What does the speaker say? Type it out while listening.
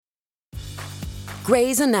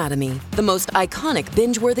Grey's Anatomy, the most iconic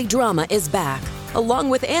binge-worthy drama, is back,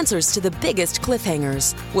 along with answers to the biggest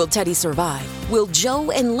cliffhangers. Will Teddy survive? Will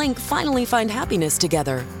Joe and Link finally find happiness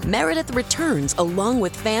together? Meredith returns along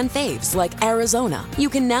with fan faves like Arizona. You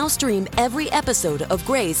can now stream every episode of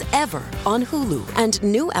Grey's ever on Hulu, and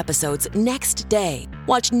new episodes next day.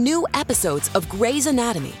 Watch new episodes of Grey's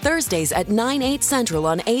Anatomy Thursdays at 9/8 Central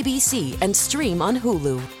on ABC and stream on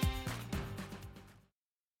Hulu.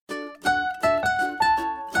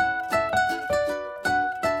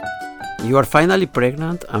 You are finally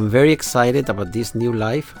pregnant and very excited about this new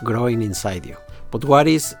life growing inside you. But what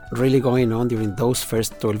is really going on during those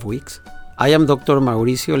first 12 weeks? I am Dr.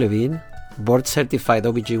 Mauricio Levin, board-certified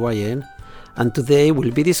OBGYN, and today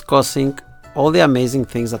we'll be discussing all the amazing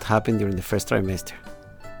things that happen during the first trimester.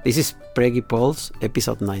 This is Preggy Pulse,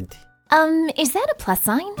 episode 90. Is that a plus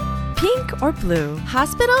sign? Pink or blue?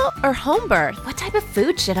 Hospital or home birth? What type of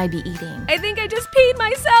food should I be eating? I think I just peed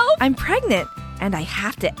myself. I'm pregnant, and I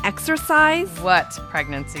have to exercise? What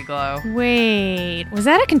pregnancy glow? Wait, was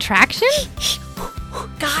that a contraction?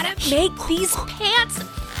 Gotta make these pants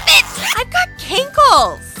fit. I've got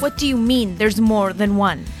kinkles. What do you mean there's more than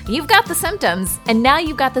one? You've got the symptoms, and now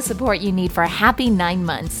you've got the support you need for a happy 9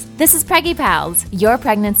 months. This is Preggy Pals, your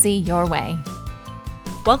pregnancy, your way.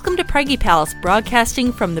 Welcome to Preggy Pals,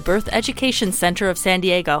 broadcasting from the Birth Education Center of San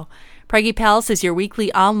Diego. Preggy Pals is your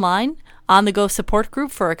weekly online, on-the-go support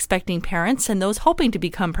group for expecting parents and those hoping to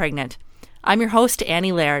become pregnant. I'm your host,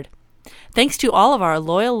 Annie Laird. Thanks to all of our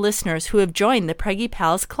loyal listeners who have joined the Preggy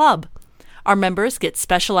Pals Club. Our members get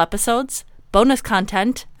special episodes, bonus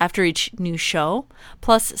content after each new show,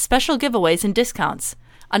 plus special giveaways and discounts.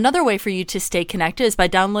 Another way for you to stay connected is by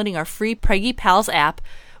downloading our free Preggy Pals app,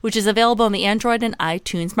 which is available on the Android and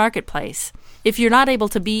iTunes marketplace. If you're not able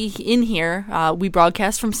to be in here, we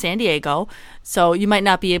broadcast from San Diego, so you might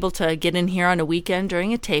not be able to get in here on a weekend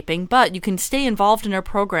during a taping, but you can stay involved in our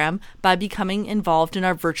program by becoming involved in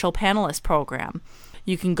our virtual panelist program.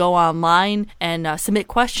 You can go online and submit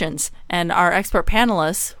questions, and our expert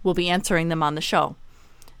panelists will be answering them on the show.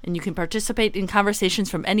 And you can participate in conversations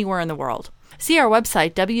from anywhere in the world. See our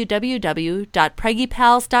website,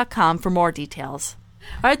 www.preggypals.com, for more details.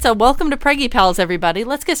 All right, so welcome to Preggy Pals, everybody.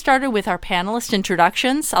 Let's get started with our panelist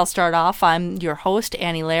introductions. I'll start off. I'm your host,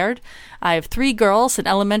 Annie Laird. I have 3 girls, an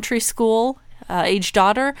elementary school age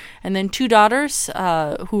daughter, and then 2 daughters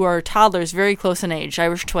who are toddlers, very close in age,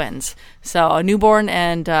 Irish twins. So a newborn,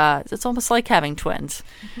 and it's almost like having twins.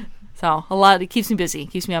 So it keeps me busy,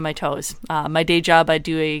 keeps me on my toes. My day job,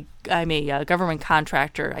 I'm a government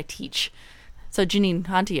contractor. I teach. So, Janine,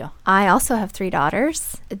 on to you. I also have 3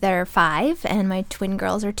 daughters. They're 5, and my twin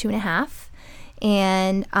girls are 2.5.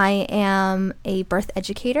 And I am a birth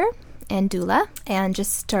educator and doula, and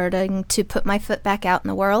just starting to put my foot back out in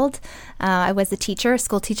the world. I was a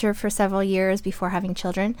school teacher for several years before having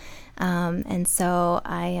children. And so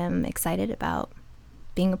I am excited about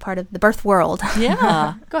being a part of the birth world.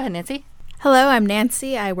 Yeah. Go ahead, Nancy. Hello, I'm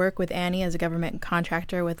Nancy. I work with Annie as a government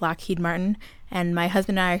contractor with Lockheed Martin, and my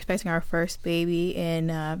husband and I are expecting our first baby in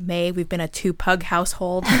May. We've been a 2-pug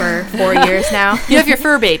household for 4 years now. You have your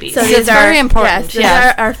fur babies. So it's very important. Yes, this is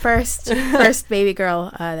our first baby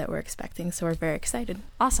girl that we're expecting, so we're very excited.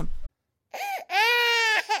 Awesome.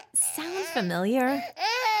 Sound familiar?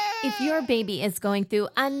 If your baby is going through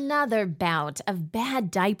another bout of bad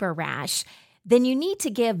diaper rash, then you need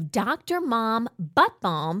to give Dr. Mom Butt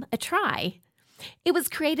Balm a try. It was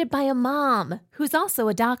created by a mom who's also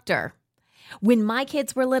a doctor. When my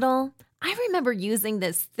kids were little, I remember using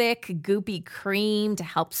this thick, goopy cream to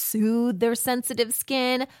help soothe their sensitive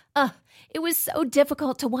skin. It was so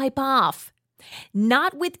difficult to wipe off.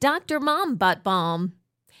 Not with Dr. Mom Butt Balm.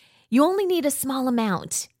 You only need a small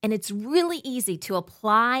amount, and it's really easy to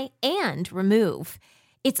apply and remove.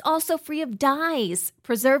 It's also free of dyes,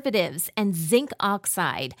 preservatives, and zinc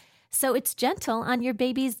oxide, so it's gentle on your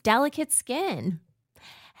baby's delicate skin.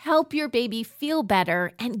 Help your baby feel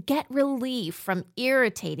better and get relief from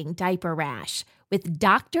irritating diaper rash with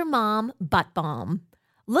Dr. Mom Butt Balm.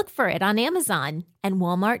 Look for it on Amazon and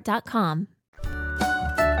Walmart.com.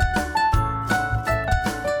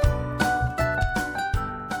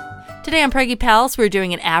 Today on Preggy Pals, we're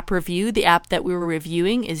doing an app review. The app that we were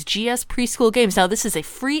reviewing is GS Preschool Games. Now, this is a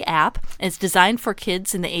free app. It's designed for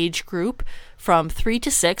kids in the age group from 3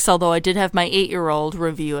 to 6, although I did have my 8-year-old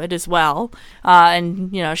review it as well.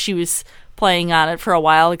 And, she was playing on it for a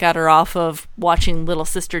while. It got her off of watching Little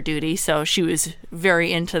Sister Duty, so she was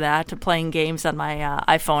very into that, playing games on my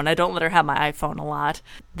iPhone. I don't let her have my iPhone a lot.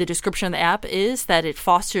 The description of the app is that it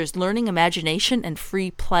fosters learning, imagination, and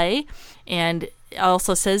free play, and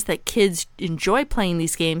also says that kids enjoy playing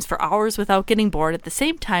these games for hours without getting bored, at the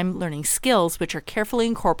same time learning skills which are carefully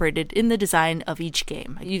incorporated in the design of each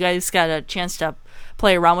game. You guys got a chance to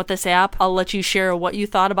play around with this app. I'll let you share what you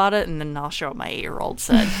thought about it, and then I'll show what my 8-year-old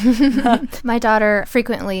said. My daughter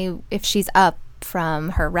frequently, if she's up from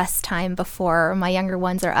her rest time before my younger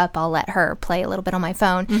ones are up, I'll let her play a little bit on my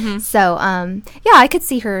phone. So, yeah, I could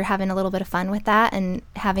see her having a little bit of fun with that and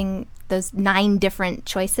having those 9 different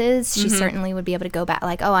choices. She certainly would be able to go back,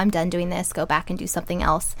 like, oh, I'm done doing this, go back and do something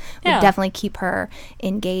else. Would definitely keep her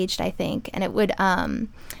engaged, I think. And it would,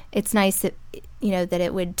 it's nice that, that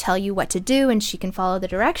it would tell you what to do and she can follow the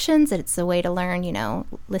directions. It's a way to learn,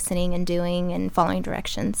 listening and doing and following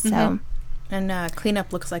directions. So. And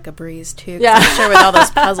cleanup looks like a breeze, too. Yeah. I'm sure with all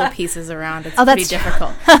those puzzle pieces around, it's pretty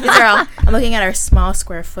difficult. These are all, I'm looking at our small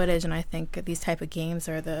square footage, and I think these type of games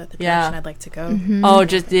are the direction I'd like to go. Oh,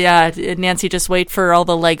 Nancy, just wait for all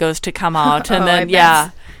the Legos to come out. And then,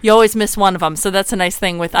 you always miss one of them. So that's a nice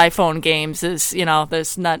thing with iPhone games is,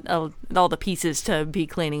 there's not all the pieces to be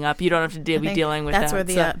cleaning up. You don't have to be dealing with that. That's where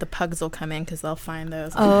the pugs will come in because they'll find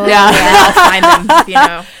those. Oh, yeah. I'll find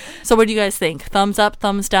them, So what do you guys think? Thumbs up,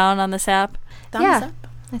 thumbs down on this app? Thumbs up.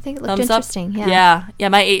 I think it looked interesting. Yeah.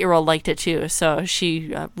 My 8-year-old liked it too. So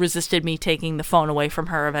she resisted me taking the phone away from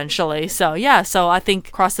her eventually. So I think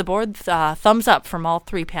across the board, thumbs up from all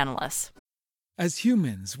 3 panelists. As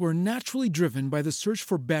humans, we're naturally driven by the search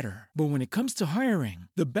for better. But when it comes to hiring,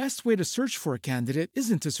 the best way to search for a candidate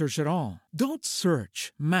isn't to search at all. Don't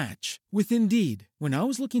search, match with Indeed. When I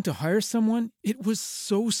was looking to hire someone, it was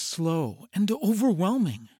so slow and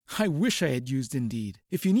overwhelming. I wish I had used Indeed.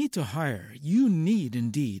 If you need to hire, you need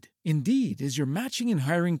Indeed. Indeed is your matching and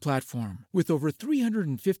hiring platform with over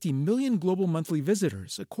 350 million global monthly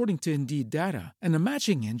visitors, according to Indeed data, and a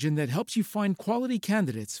matching engine that helps you find quality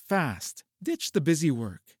candidates fast. Ditch the busy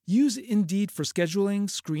work. Use Indeed for scheduling,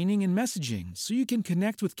 screening, and messaging so you can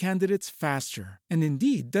connect with candidates faster. And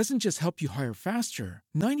Indeed doesn't just help you hire faster.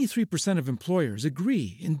 93% of employers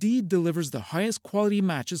agree Indeed delivers the highest quality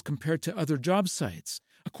matches compared to other job sites,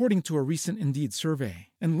 according to a recent Indeed survey.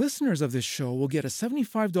 And listeners of this show will get a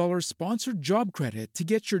 $75 sponsored job credit to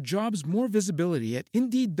get your jobs more visibility at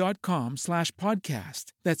Indeed.com/podcast.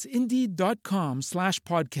 That's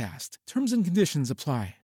Indeed.com/podcast. Terms and conditions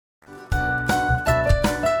apply.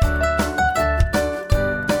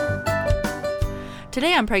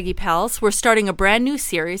 Today on Preggy Pals, we're starting a brand new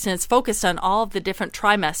series, and it's focused on all of the different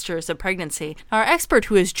trimesters of pregnancy. Our expert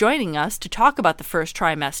who is joining us to talk about the first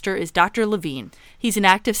trimester is Dr. Levine. He's an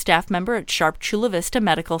active staff member at Sharp Chula Vista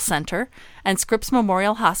Medical Center and Scripps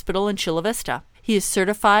Memorial Hospital in Chula Vista. He is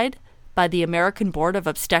certified by the American Board of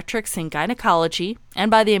Obstetrics and Gynecology and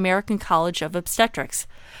by the American College of Obstetrics.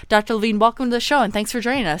 Dr. Levine, welcome to the show, and thanks for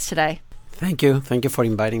joining us today. Thank you. Thank you for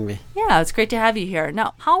inviting me. Yeah, it's great to have you here.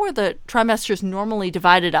 Now, how are the trimesters normally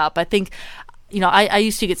divided up? I think, I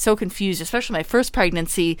used to get so confused, especially my first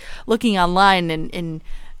pregnancy, looking online, and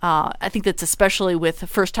I think that's especially with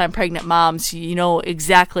first-time pregnant moms, you know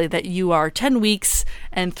exactly that you are 10 weeks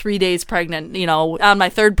and 3 days pregnant. On my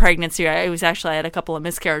 3rd pregnancy, I had a couple of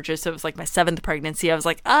miscarriages, so it was like my 7th pregnancy. I was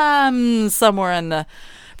like, somewhere in the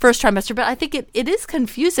first trimester, but I think it is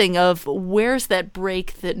confusing of where's that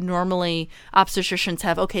break that normally obstetricians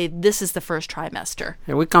have. Okay, this is the first trimester.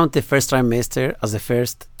 We count the first trimester as the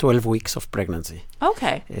first 12 weeks of pregnancy.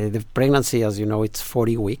 Okay. The pregnancy, as you know, it's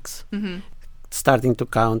 40 weeks, starting to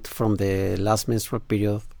count from the last menstrual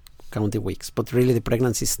period, count the weeks. But really the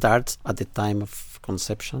pregnancy starts at the time of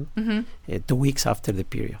conception, 2 weeks after the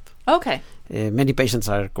period. Okay. Many patients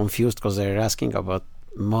are confused because they're asking about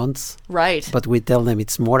months, right? But we tell them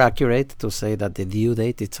it's more accurate to say that the due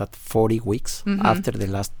date is at 40 weeks after the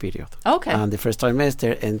last period. Okay. And the first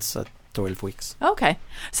trimester ends at 12 weeks. Okay.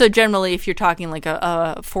 So generally, if you're talking like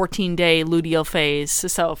a 14-day luteal phase,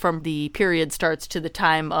 so from the period starts to the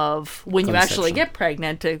time of when you actually get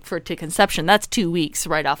pregnant to conception, that's 2 weeks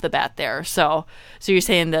right off the bat there. So you're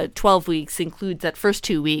saying that 12 weeks includes that first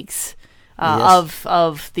 2 weeks. Yes.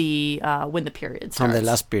 of the when the period starts. From the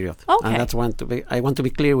last period. Okay. And that's I want to be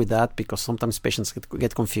clear with that because sometimes patients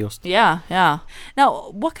get confused. Yeah. Now,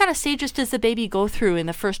 what kind of stages does the baby go through in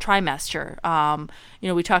the first trimester?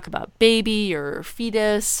 We talk about baby or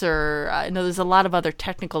fetus, or I know there's a lot of other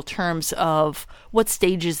technical terms of what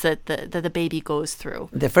stages that the baby goes through.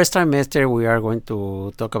 The first trimester, we are going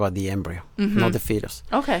to talk about the embryo, not the fetus.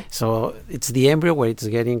 Okay. So it's the embryo where it's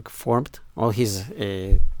getting formed. All his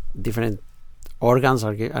different organs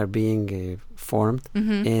are being formed,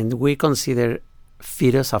 and we consider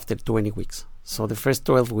fetus after 20 weeks. So the first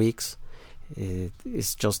 12 weeks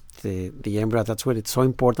is just the embryo. That's why it's so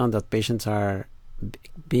important that patients are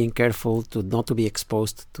being careful to not to be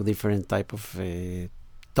exposed to different type of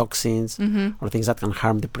toxins or things that can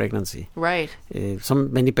harm the pregnancy. Right.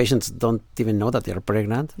 Many patients don't even know that they are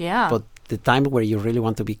pregnant. Yeah. But the time where you really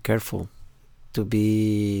want to be careful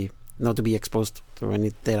not to be exposed to any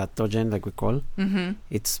teratogen, like we call,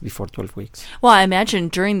 it's before 12 weeks. Well, I imagine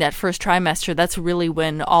during that first trimester, that's really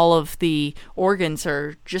when all of the organs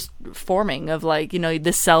are just forming of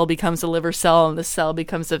this cell becomes a liver cell and this cell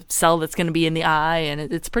becomes a cell that's going to be in the eye, and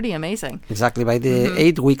it's pretty amazing. Exactly. By the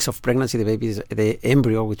 8 weeks of pregnancy, the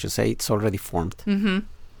embryo, which you say, it's already formed. Mm-hmm.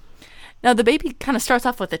 Now, the baby kind of starts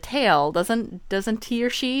off with a tail, doesn't he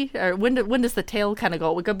or she? Or when does the tail kind of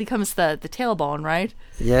go? It becomes the tailbone, right?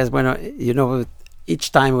 Yes,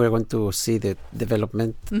 each time we're going to see the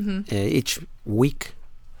development each week.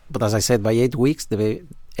 But as I said, by 8 weeks, the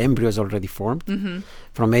embryo is already formed.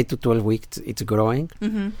 From 8 to 12 weeks, it's growing.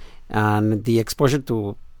 And the exposure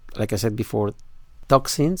to, like I said before,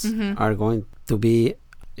 toxins are going to be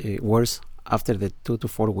worse after the 2 to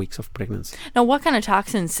 4 weeks of pregnancy. Now, what kind of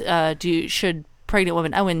toxins should pregnant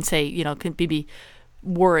women, I wouldn't say, can be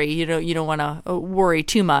worry, you don't want to worry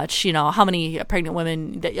too much. How many pregnant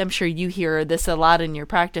women, I'm sure you hear this a lot in your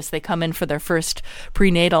practice, they come in for their first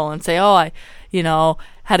prenatal and say, I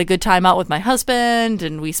had a good time out with my husband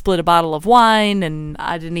and we split a bottle of wine and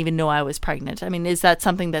I didn't even know I was pregnant. I mean, is that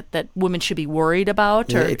something that women should be worried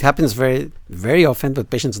about? Or? It happens very, very often, but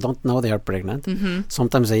patients don't know they are pregnant.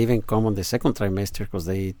 Sometimes they even come on the second trimester because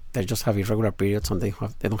they just have irregular periods and they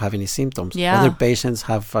don't have any symptoms. Yeah. Other patients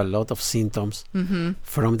have a lot of symptoms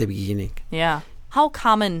from the beginning. Yeah. How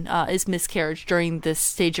common is miscarriage during this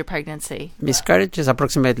stage of pregnancy? Miscarriages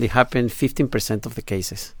approximately happen 15% of the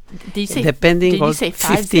cases. Did you say, depending did on you say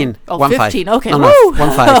 15? Oh, 15. Okay. No, Woo!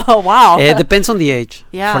 1-5. Oh, wow. Depends on the age.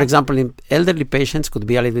 Yeah. For example, in elderly patients could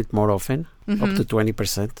be a little bit more often, up to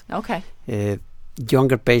 20%. Okay.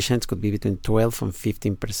 Younger patients could be between 12 and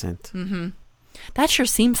 15%. That sure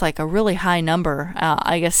seems like a really high number.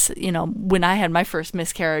 I guess, when I had my first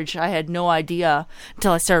miscarriage, I had no idea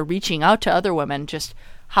until I started reaching out to other women just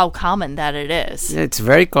how common that it is. It's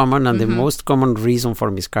very common, and the most common reason for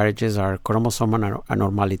miscarriages are chromosomal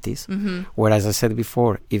abnormalities. Whereas, as I said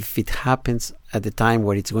before, if it happens at the time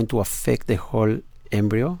where it's going to affect the whole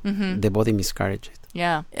embryo, the body miscarriages.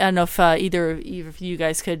 Yeah. I don't know if either of you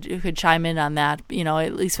guys could chime in on that,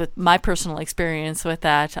 at least with my personal experience with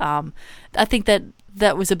that. I think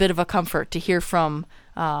that was a bit of a comfort to hear from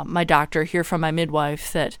my doctor, hear from my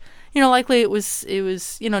midwife that, likely it was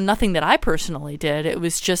nothing that I personally did. It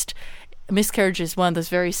was just miscarriage is one of those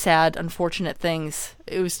very sad, unfortunate things.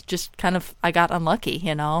 It was just kind of, I got unlucky,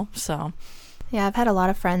 so... Yeah, I've had a lot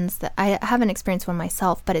of friends that I haven't experienced one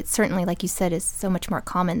myself, but it certainly, like you said, is so much more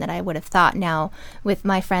common than I would have thought now with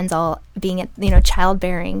my friends all being at,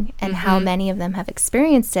 childbearing and how many of them have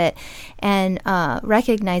experienced it and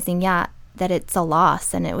recognizing, that it's a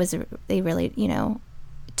loss. And they really,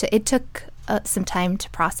 it took some time to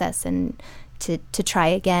process and to try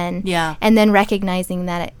again. Yeah. And then recognizing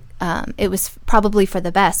that it was probably for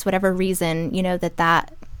the best, whatever reason,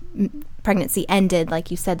 that pregnancy ended.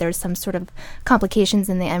 Like you said, there's some sort of complications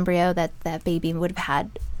in the embryo that baby would have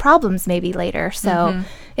had problems maybe later. So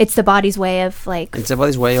it's the body's way of it's the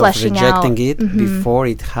body's way of rejecting it before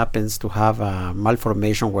it happens to have a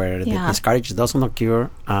malformation where the miscarriage doesn't occur,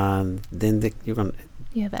 and then they can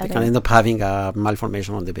end up having a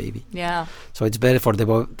malformation on the baby. Yeah. So it's better for the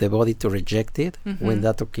body to reject it when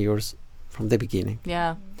that occurs from the beginning.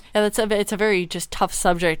 Yeah. Yeah, it's a very just tough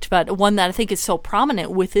subject, but one that I think is so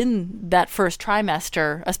prominent within that first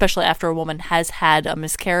trimester, especially after a woman has had a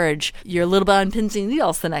miscarriage. You're a little bit on pins and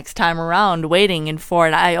needles the next time around, waiting and for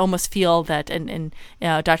it. I almost feel that, and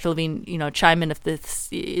Dr. Levine, chime in if this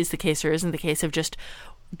is the case or isn't the case, of just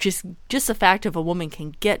the fact of a woman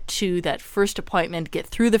can get to that first appointment, get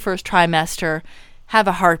through the first trimester, have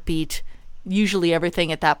a heartbeat. Usually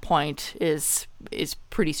everything at that point is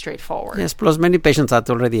pretty straightforward. Yes, plus many patients that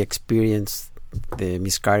already experienced the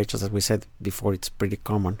miscarriages, as we said before, it's pretty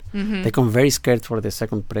common. They come very scared for the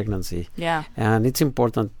second pregnancy. Yeah. And it's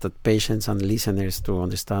important that patients and listeners to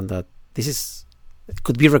understand that it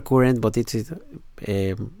could be recurrent, but it's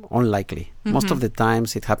unlikely. Most of the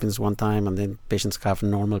times it happens one time and then patients have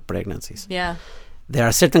normal pregnancies. Yeah. There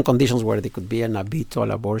are certain conditions where there could be an habitual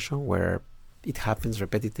abortion where it happens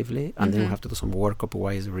repetitively, and then we have to do some workup.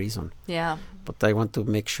 Why is the reason? Yeah. But I want to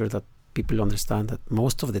make sure that people understand that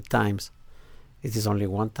most of the times it is only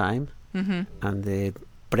one time, and the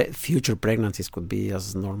future pregnancies could be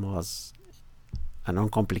as normal as and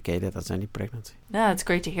uncomplicated as any pregnancy. Yeah, that's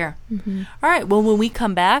great to hear. All right. Well, when we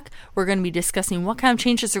come back, we're going to be discussing what kind of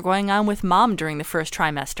changes are going on with mom during the first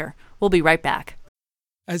trimester. We'll be right back.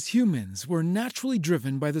 As humans, we're naturally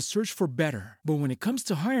driven by the search for better. But when it comes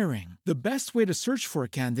to hiring, the best way to search for a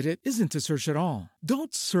candidate isn't to search at all.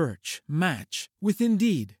 Don't search, match with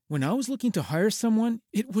Indeed. When I was looking to hire someone,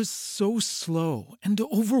 it was so slow and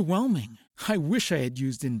overwhelming. I wish I had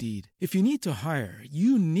used Indeed. If you need to hire,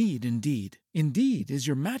 you need Indeed. Indeed is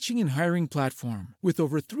your matching and hiring platform with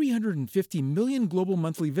over 350 million global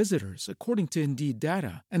monthly visitors, according to Indeed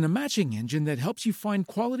data, and a matching engine that helps you find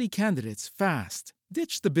quality candidates fast.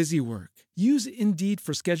 Ditch the busy work. Use Indeed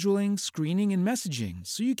for scheduling, screening, and messaging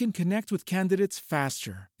so you can connect with candidates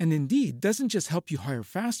faster. And Indeed doesn't just help you hire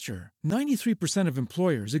faster. 93% of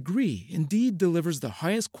employers agree Indeed delivers the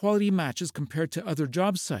highest quality matches compared to other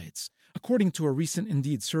job sites, according to a recent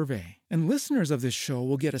Indeed survey. And listeners of this show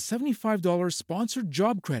will get a $75 sponsored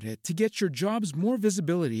job credit to get your jobs more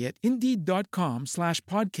visibility at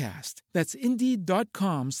Indeed.com/podcast. That's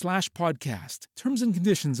Indeed.com/podcast. Terms and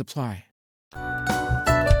conditions apply.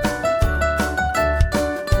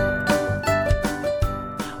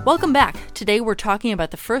 Welcome back. Today we're talking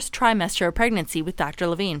about the first trimester of pregnancy with Dr.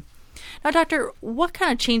 Levine. Now, Doctor, what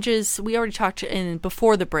kind of changes, we already talked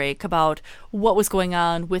before the break about what was going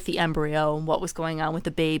on with the embryo and what was going on with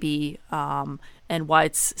the baby, and why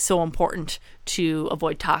it's so important to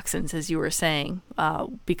avoid toxins, as you were saying,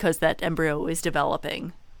 because that embryo is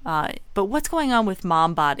developing. But what's going on with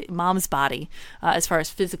mom's body as far as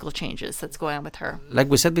physical changes that's going on with her? Like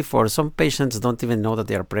we said before, some patients don't even know that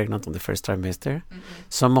they are pregnant on the first trimester. Mm-hmm.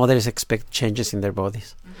 Some mothers expect changes in their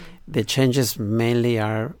bodies. Mm-hmm. The changes mainly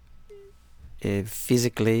are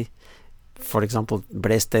physically, for example,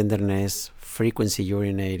 breast tenderness, frequency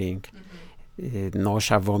urinating,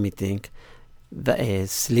 nausea, vomiting,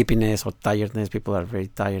 sleepiness or tiredness. People are very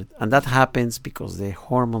tired. And that happens because the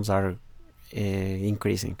hormones are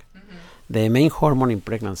increasing. Mm-hmm. The main hormone in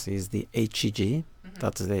pregnancy is the HCG. Mm-hmm.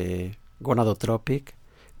 That's the gonadotropic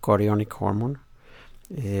chorionic hormone.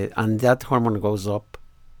 And that hormone goes up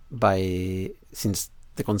since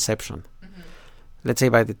the conception. Mm-hmm. Let's say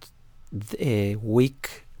by the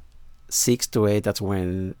week 6 to 8, that's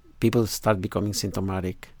when people start becoming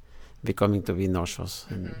symptomatic, becoming to be nauseous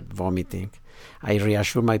and vomiting. I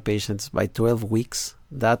reassure my patients by 12 weeks,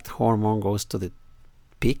 that hormone goes to the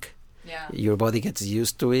peak. Yeah. Your body gets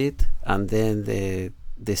used to it, and then the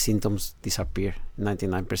symptoms disappear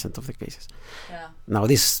 99% of the cases. Yeah. Now,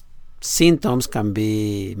 these symptoms can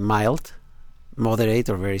be mild, moderate,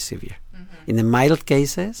 or very severe. Mm-hmm. In the mild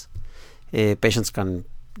cases, patients can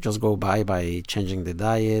just go by changing the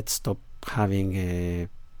diet, stop having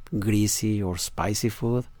greasy or spicy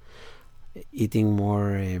food, eating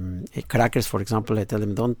more crackers, for example. I tell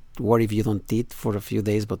them, don't worry if you don't eat for a few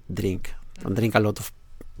days, but drink. And drink a lot of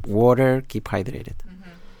water, keep hydrated. Mm-hmm.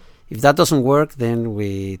 If that doesn't work, then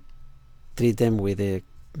we treat them with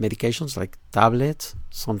medications like tablets,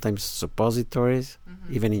 sometimes suppositories,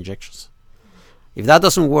 even injections. If that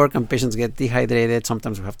doesn't work and patients get dehydrated,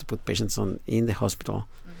 sometimes we have to put patients in the hospital.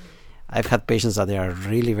 I've had patients that they are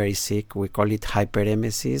really very sick. We call it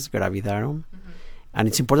hyperemesis gravidarum. And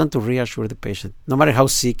it's important to reassure the patient, no matter how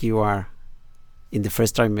sick you are in the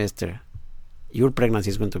first trimester, your pregnancy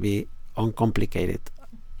is going to be uncomplicated,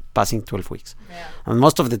 passing 12 weeks. Yeah. And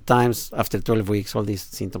most of the times, after 12 weeks, all these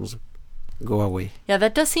symptoms go away. Yeah,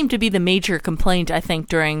 that does seem to be the major complaint, I think,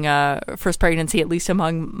 during first pregnancy, at least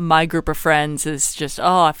among my group of friends, is just,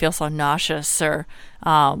 I feel so nauseous. Or,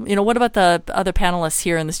 what about the other panelists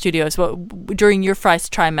here in the studios? During your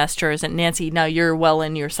first trimesters, and Nancy, now you're well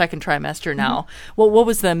in your second trimester now. Mm-hmm. What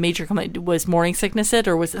was the major complaint? Was morning sickness it,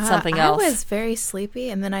 or was it something else? I was very sleepy,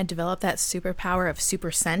 and then I developed that superpower of super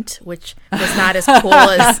scent, which was not as cool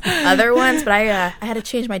as other ones, but I had to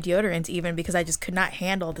change my deodorant even because I just could not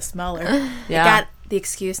handle the smell. Yeah. I got the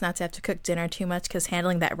excuse not to have to cook dinner too much because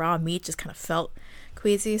handling that raw meat just kind of felt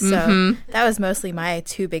queasy. So that was mostly my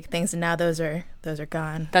two big things, and now those are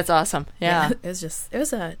gone. That's awesome. Yeah. It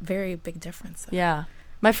was a very big difference. So. Yeah.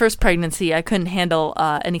 My first pregnancy, I couldn't handle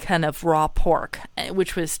any kind of raw pork,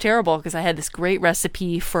 which was terrible because I had this great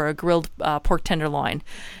recipe for a grilled pork tenderloin.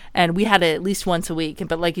 And we had it at least once a week.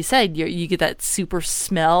 But like you said, you get that super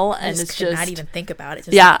smell, and it's just not even think about it.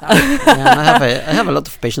 Yeah. I have a lot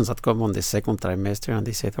of patients that come on the second trimester, and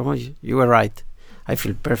they say, "Oh, you were right. I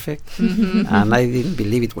feel perfect," and I didn't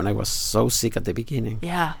believe it when I was so sick at the beginning.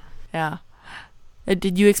 Yeah.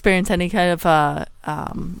 Did you experience any kind of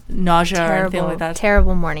nausea or anything like that?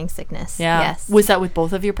 Terrible morning sickness. Yeah. Yes. Was that with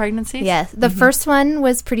both of your pregnancies? Yes. The first one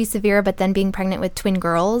was pretty severe, but then being pregnant with twin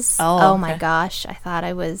girls, oh my gosh, I thought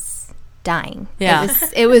I was dying. Yeah.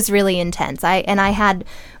 It was really intense. I had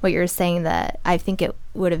what you're saying, that I think it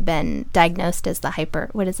would have been diagnosed as the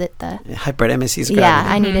hyperemesis gravis. Yeah,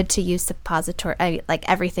 I needed to use suppository, like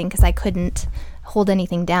everything, because I couldn't hold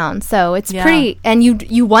anything down. So it's pretty, and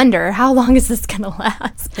you wonder, how long is this going to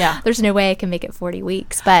last? Yeah. There's no way I can make it 40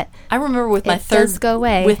 weeks, but I remember with my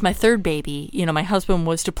third baby, my husband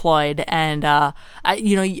was deployed, and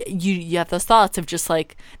you have those thoughts of just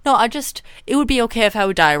like, no, it would be okay if I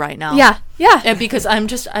would die right now. Yeah. And because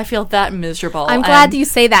I feel that miserable. I'm glad you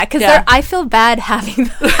say that, because I feel bad having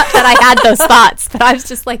that I had those thoughts, but I was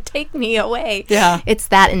just like, take me away. Yeah. It's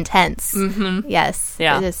that intense. Mm-hmm. Yes.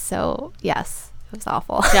 Yeah. It is so, yes. It was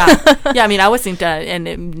awful. Yeah. I mean, I wasn't,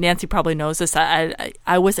 and Nancy probably knows this, I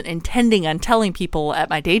wasn't intending on telling people at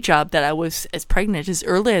my day job that I was as pregnant as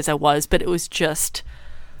early as I was, but it was just...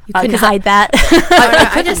 You couldn't hide that.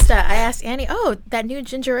 I asked Annie, that new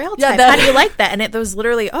ginger ale type, how do you like that? And it was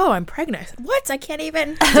literally, I'm pregnant. What? I can't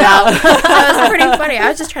even. That was pretty funny. I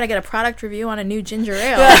was just trying to get a product review on a new ginger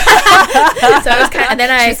ale. So I was kind of, and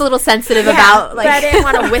then she's a little sensitive about, like. But I didn't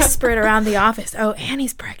want to whisper it around the office. Oh,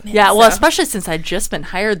 Annie's pregnant. Yeah, well, especially since I'd just been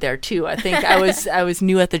hired there too. I think I was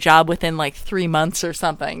new at the job within like 3 months or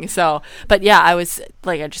something. So, but yeah, I was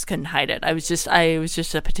like, I just couldn't hide it. I was just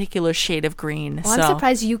a particular shade of green. Well, I'm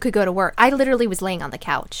surprised you could go to work. I literally was laying on the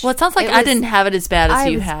couch. Well, it sounds like I didn't have it as bad as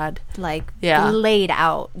you had. Like, laid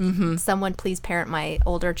out. Mm-hmm. Someone please parent my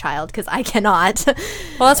older child, because I cannot.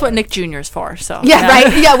 Well, that's what Nick Jr. is for. So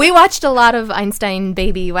right. Yeah, we watched a lot of Einstein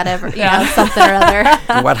Baby, whatever, something or other.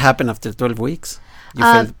 And what happened after 12 weeks?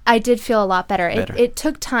 I did feel a lot better. It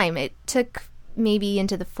took time. It took maybe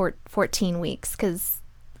into the 14 weeks, because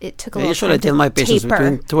it took a little time. Usually I tell my patients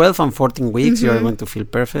between 12 and 14 weeks you are going to feel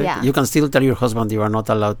perfect. Yeah. You can still tell your husband you are not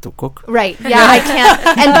allowed to cook. Right. Yeah, I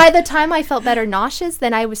can't. And by the time I felt better nauseous,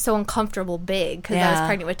 then I was so uncomfortable big, because I was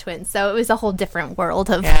pregnant with twins. So it was a whole different world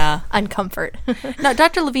of uncomfort. Now,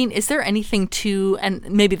 Dr. Levine, is there anything to, and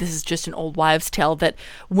maybe this is just an old wives' tale, that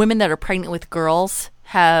women that are pregnant with girls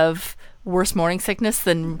have worse morning sickness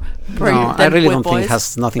than I really don't boys? think it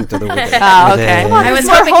has nothing to do with it. Okay. I was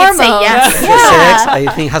hoping you'd say yes. The sex, I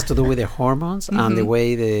think, has to do with the hormones and the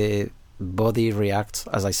way the body reacts,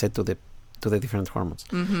 as I said, to the different hormones.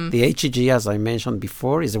 Mm-hmm. The HCG, as I mentioned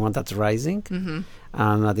before, is the one that's rising,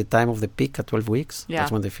 and at the time of the peak at 12 weeks,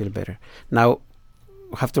 that's when they feel better. Now,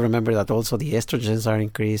 we have to remember that also the estrogens are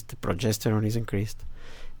increased, the progesterone is increased.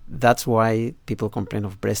 That's why people complain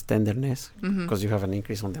of breast tenderness, because you have an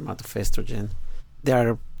increase on the amount of estrogen. There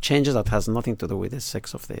are changes that has nothing to do with the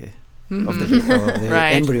sex of the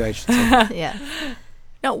embryo, I should say. Yeah.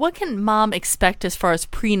 Now, what can mom expect as far as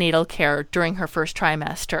prenatal care during her first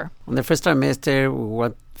trimester? On the first trimester, we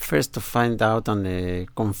want first to find out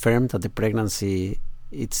and confirm that the pregnancy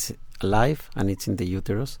it's alive and it's in the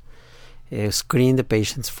uterus. Screen the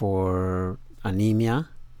patients for anemia.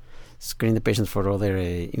 Screen the patients for other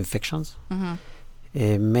infections.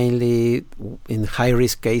 Mainly in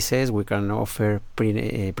high-risk cases, we can offer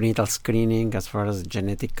prenatal screening as far as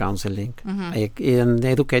genetic counseling and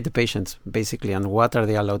educate the patients, basically, on what are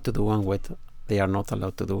they allowed to do and what they are not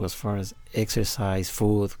allowed to do as far as exercise,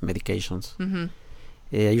 food, medications.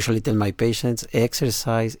 I usually tell my patients,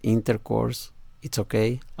 exercise, intercourse, it's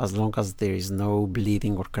okay as long as there is no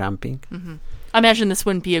bleeding or cramping. I imagine this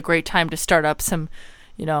wouldn't be a great time to start up some,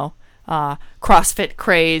 CrossFit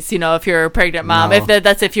craze, if you're a pregnant mom. No.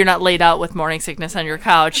 If you're not laid out with morning sickness on your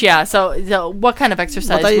couch. Yeah. So what kind of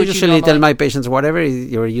exercise I would usually you tell my patients, whatever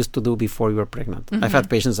you're used to do before you were pregnant. I've had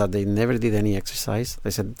patients that they never did any exercise.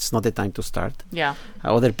 They said it's not the time to start. Yeah.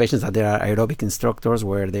 Other patients that there are aerobic instructors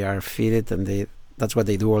where they are fitted and that's what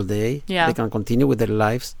they do all day. Yeah. They can continue with their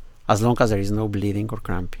lives as long as there is no bleeding or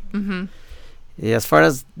cramping. As far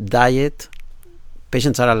as diet,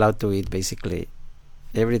 patients are allowed to eat basically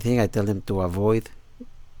everything. I tell them to avoid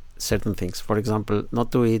certain things. For example,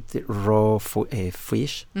 not to eat raw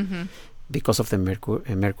fish because of the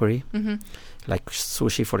mercury, like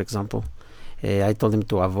sushi, for example. I told them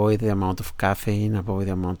to avoid the amount of caffeine, avoid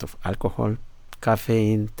the amount of alcohol.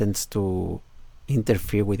 Caffeine tends to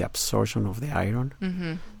interfere with the absorption of the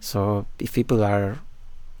iron. So if people are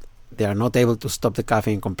not able to stop the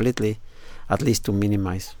caffeine completely, at least to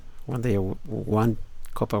minimize one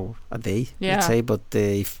cup a day, let's say. But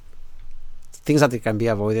if things that can be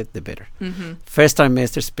avoided, the better. First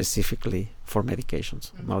trimester specifically for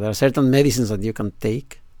medications. Now there are certain medicines that you can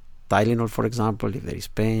take, Tylenol, for example, if there is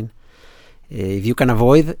pain. If you can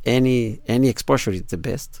avoid any exposure, it's the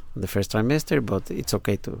best the first trimester, but it's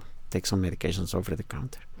okay to take some medications over the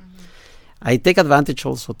counter. I take advantage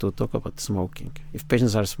also to talk about smoking. If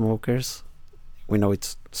patients are smokers, we know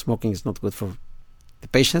smoking is not good for the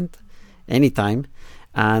patient anytime.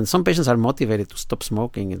 And some patients are motivated to stop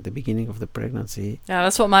smoking at the beginning of the pregnancy. Yeah,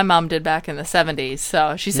 that's what my mom did back in the 70s.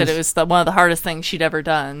 So she said it was one of the hardest things she'd ever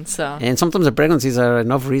done. So and sometimes the pregnancies are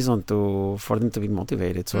enough reason for them to be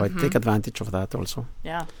motivated. So I take advantage of that also.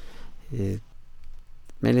 Yeah.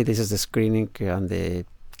 Mainly this is the screening and the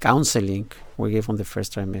counseling we give on the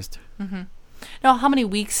first trimester. Mm-hmm. Now, how many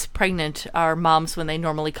weeks pregnant are moms when they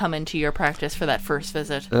normally come into your practice for that first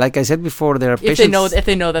visit? Like I said before, there are patients... If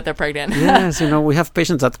they know that they're pregnant. Yes, we have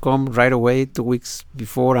patients that come right away 2 weeks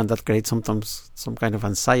before, and that creates sometimes some kind of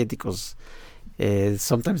anxiety because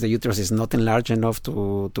sometimes the uterus is not enlarged enough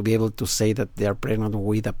to be able to say that they are pregnant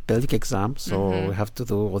with a pelvic exam, so we have to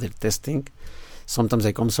do other testing. Sometimes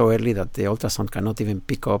they come so early that the ultrasound cannot even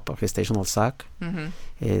pick up a gestational sac.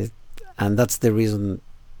 And that's the reason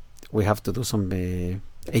we have to do some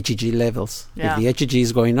HEG levels. Yeah. If the HEG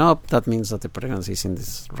is going up, that means that the pregnancy is in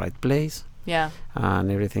this right place. Yeah. And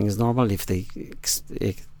everything is normal. If they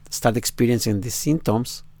start experiencing these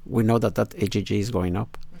symptoms, we know that HEG is going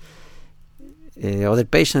up. Other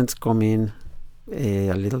patients come in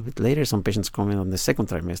a little bit later. Some patients come in on the second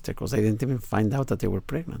trimester because they didn't even find out that they were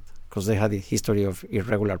pregnant because they had a history of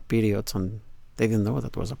irregular periods and they didn't know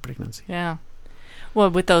that was a pregnancy. Yeah. Well,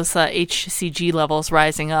 with those HCG levels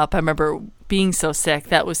rising up, I remember being so sick.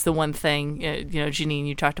 That was the one thing, Janine,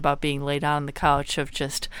 you talked about being laid out on the couch of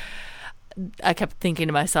just, I kept thinking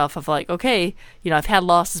to myself of like, okay, I've had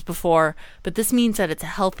losses before, but this means that it's a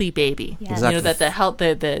healthy baby. Yes. Exactly. That the health,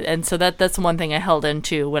 and so that's one thing I held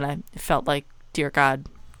into when I felt like, dear God,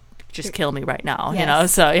 just kill me right now,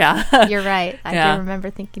 Yes. So yeah. You're right. I do remember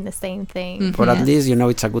thinking the same thing. But at least,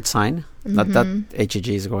 it's a good sign that HEG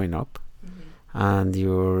is going up. And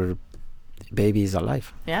your baby is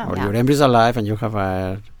alive. Yeah. Or your embryo is alive and you have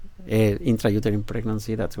a intrauterine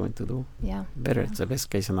pregnancy that's going to do better. It's the best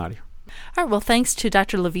case scenario. All right, well, thanks to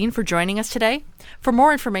Dr. Levine for joining us today. For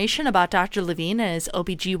more information about Dr. Levine and his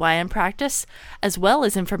OBGYN practice, as well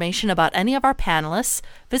as information about any of our panelists,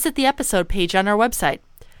 visit the episode page on our website.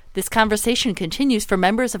 This conversation continues for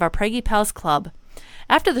members of our Preggy Pals Club.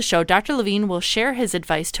 After the show, Dr. Levine will share his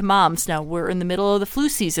advice to moms. Now, we're in the middle of the flu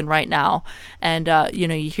season right now, and, you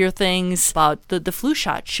hear things about the flu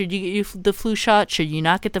shot. Should you get the flu shot? Should you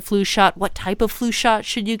not get the flu shot? What type of flu shot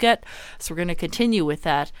should you get? So we're going to continue with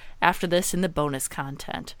that after this in the bonus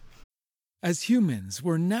content. As humans,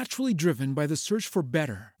 we're naturally driven by the search for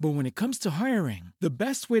better. But when it comes to hiring, the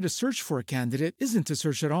best way to search for a candidate isn't to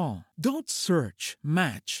search at all. Don't search,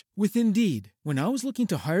 match with Indeed. When I was looking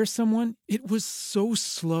to hire someone, it was so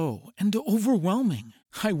slow and overwhelming.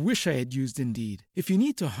 I wish I had used Indeed. If you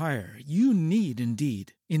need to hire, you need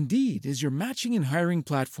Indeed. Indeed is your matching and hiring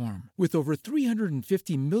platform with over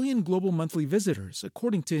 350 million global monthly visitors,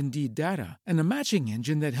 according to Indeed data, and a matching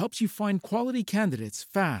engine that helps you find quality candidates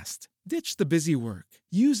fast. Ditch the busy work.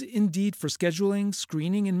 Use Indeed for scheduling,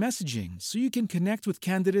 screening, and messaging so you can connect with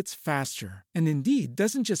candidates faster. And Indeed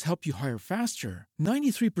doesn't just help you hire faster.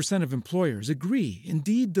 93% of employers agree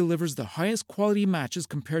Indeed delivers the highest quality matches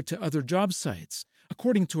compared to other job sites,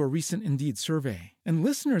 according to a recent Indeed survey. And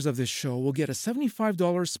listeners of this show will get a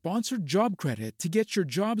 $75 sponsored job credit to get your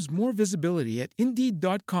jobs more visibility at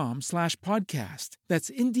Indeed.com/podcast. That's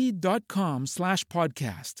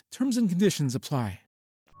Indeed.com/podcast. Terms and conditions apply.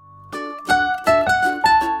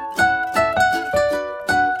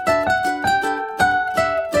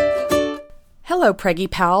 Hello, Preggy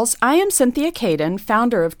Pals. I am Cynthia Caden,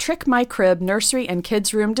 founder of Trick My Crib Nursery and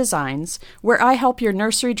Kids Room Designs, where I help your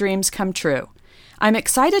nursery dreams come true. I'm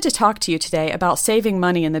excited to talk to you today about saving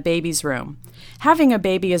money in the baby's room. Having a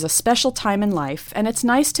baby is a special time in life, and it's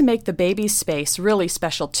nice to make the baby's space really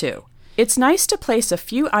special too. It's nice to place a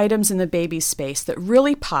few items in the baby's space that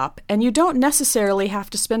really pop, and you don't necessarily have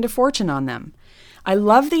to spend a fortune on them. I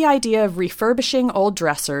love the idea of refurbishing old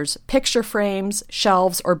dressers, picture frames,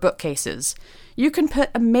 shelves, or bookcases. You can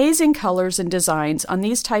put amazing colors and designs on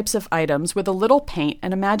these types of items with a little paint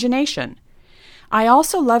and imagination. I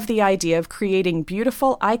also love the idea of creating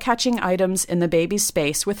beautiful, eye-catching items in the baby's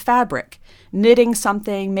space with fabric, knitting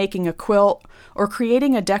something, making a quilt, or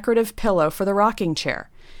creating a decorative pillow for the rocking chair.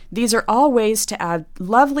 These are all ways to add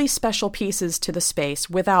lovely special pieces to the space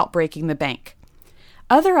without breaking the bank.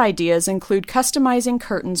 Other ideas include customizing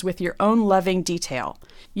curtains with your own loving detail.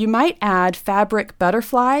 You might add fabric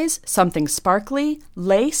butterflies, something sparkly,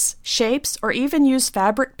 lace, shapes, or even use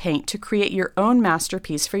fabric paint to create your own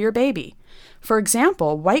masterpiece for your baby. For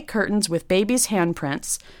example, white curtains with baby's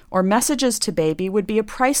handprints or messages to baby would be a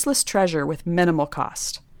priceless treasure with minimal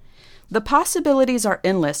cost. The possibilities are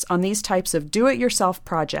endless on these types of do-it-yourself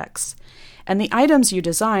projects, and the items you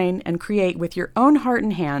design and create with your own heart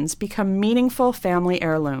and hands become meaningful family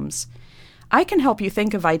heirlooms. I can help you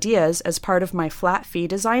think of ideas as part of my flat fee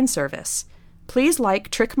design service. Please like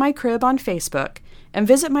Trick My Crib on Facebook and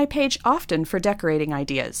visit my page often for decorating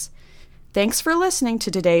ideas. Thanks for listening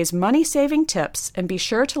to today's money-saving tips, and be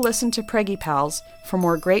sure to listen to Preggy Pals for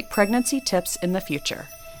more great pregnancy tips in the future.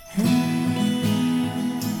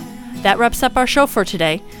 That wraps up our show for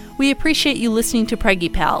today. We appreciate you listening to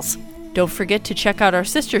Preggy Pals. Don't forget to check out our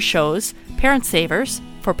sister shows, Parent Savers,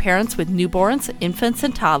 for parents with newborns, infants,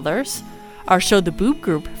 and toddlers, our show The Boob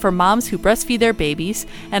Group, for moms who breastfeed their babies,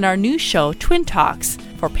 and our new show Twin Talks,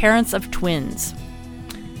 for parents of twins.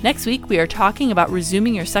 Next week, we are talking about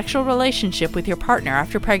resuming your sexual relationship with your partner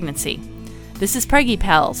after pregnancy. This is Preggy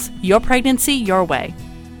Pals, your pregnancy, your way.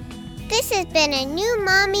 This has been a New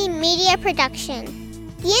Mommy Media production.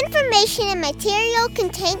 The information and material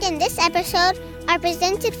contained in this episode are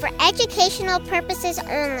presented for educational purposes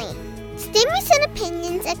only. Statements and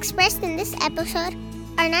opinions expressed in this episode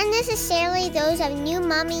are not necessarily those of New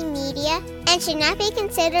Mommy Media and should not be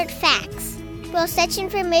considered facts. While such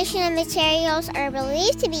information and materials are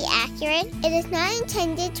believed to be accurate, it is not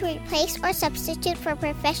intended to replace or substitute for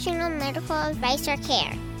professional medical advice or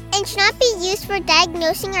care, and should not be used for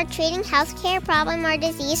diagnosing or treating healthcare problem or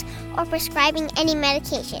disease or prescribing any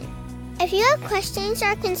medication. If you have questions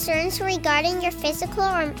or concerns regarding your physical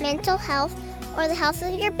or mental health or the health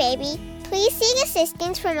of your baby, please seek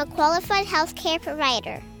assistance from a qualified healthcare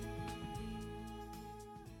provider.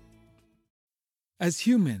 As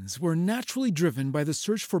humans, we're naturally driven by the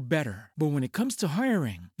search for better. But when it comes to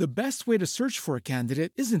hiring, the best way to search for a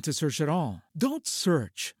candidate isn't to search at all. Don't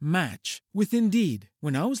search, match with Indeed.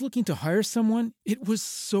 When I was looking to hire someone, it was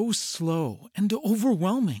so slow and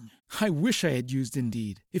overwhelming. I wish I had used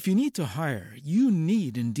Indeed. If you need to hire, you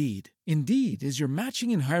need Indeed. Indeed is your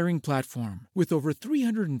matching and hiring platform with over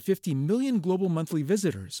 350 million global monthly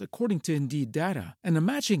visitors, according to Indeed data, and a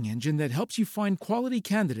matching engine that helps you find quality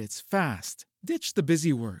candidates fast. Ditch the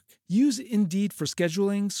busy work. Use Indeed for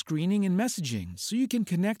scheduling, screening, and messaging so you can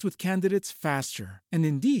connect with candidates faster. And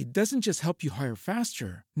Indeed doesn't just help you hire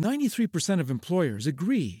faster. 93% of employers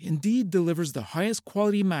agree Indeed delivers the highest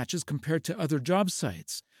quality matches compared to other job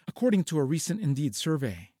sites, according to a recent Indeed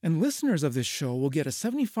survey. And listeners of this show will get a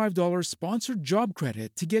 $75 sponsored job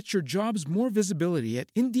credit to get your jobs more visibility at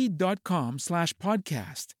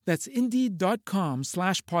Indeed.com/podcast. That's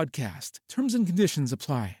Indeed.com/podcast. Terms and conditions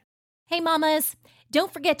apply. Hey mamas,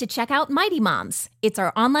 don't forget to check out Mighty Moms. It's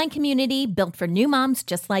our online community built for new moms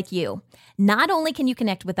just like you. Not only can you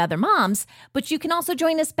connect with other moms, but you can also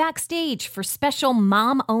join us backstage for special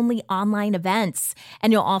mom-only online events.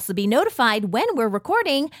 And you'll also be notified when we're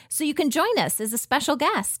recording so you can join us as a special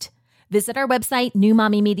guest. Visit our website,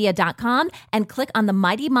 newmommymedia.com, and click on the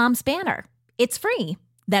Mighty Moms banner. It's free.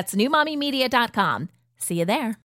 That's newmommymedia.com. See you there.